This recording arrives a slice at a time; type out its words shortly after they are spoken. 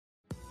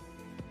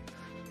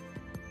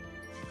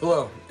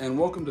Hello, and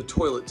welcome to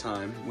Toilet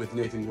Time with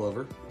Nathan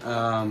Glover.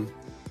 I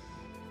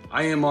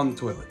am on the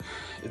toilet.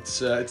 It's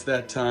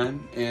that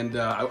time, and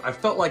I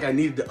felt like I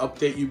needed to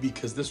update you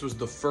because this was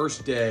the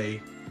first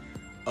day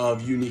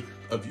of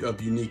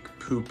unique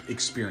poop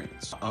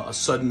experience. A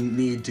sudden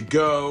need to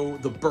go,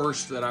 the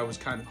burst that I was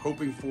kind of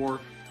hoping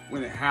for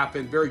when it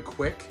happened, very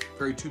quick,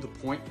 very to the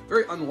point,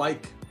 very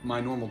unlike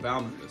my normal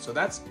bowel movement. So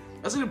that's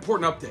an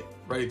important update,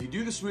 right? If you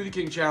do the Smoothie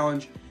King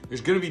challenge, there's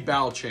going to be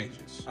bowel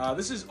changes.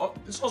 This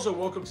also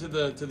welcome to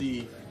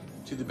the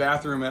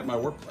bathroom at my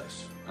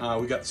workplace.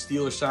 We got the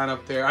Steelers sign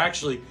up there. I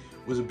actually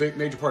was a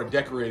major part of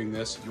decorating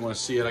this. If you want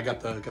to see it, I got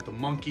the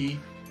monkey.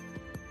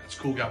 That's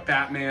cool. Got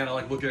Batman. I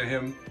like looking at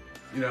him.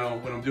 You know,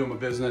 when I'm doing my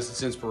business,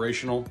 it's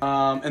inspirational.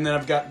 And then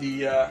I've got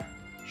the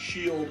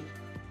shield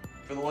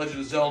for the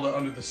Legend of Zelda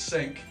under the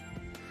sink,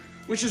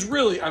 which is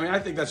really, I mean, I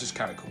think that's just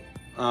kind of cool.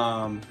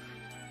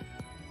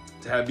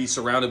 To be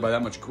surrounded by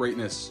that much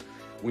greatness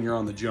when you're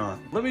on the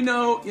John. Let me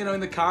know, in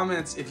the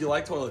comments if you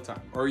like Toilet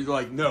Time, or you're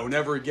like, no,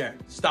 never again.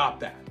 Stop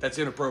that. That's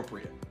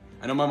inappropriate.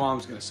 I know my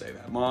mom's gonna say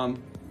that. Mom,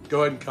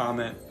 go ahead and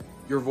comment.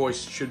 Your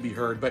voice should be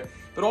heard. But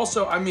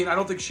also, I mean, I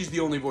don't think she's the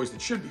only voice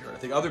that should be heard. I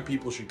think other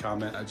people should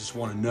comment. I just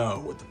want to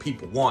know what the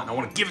people want. I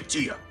want to give it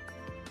to you.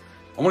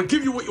 I want to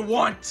give you what you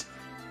want.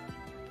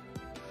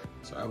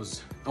 So I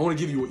want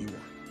to give you what you want.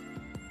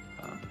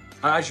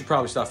 I should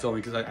probably stop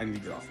filming because I need to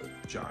get off of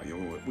John.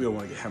 We don't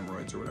want to get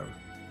hemorrhoids or whatever.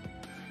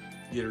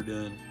 Get her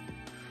done.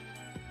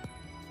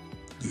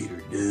 Get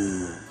her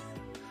done.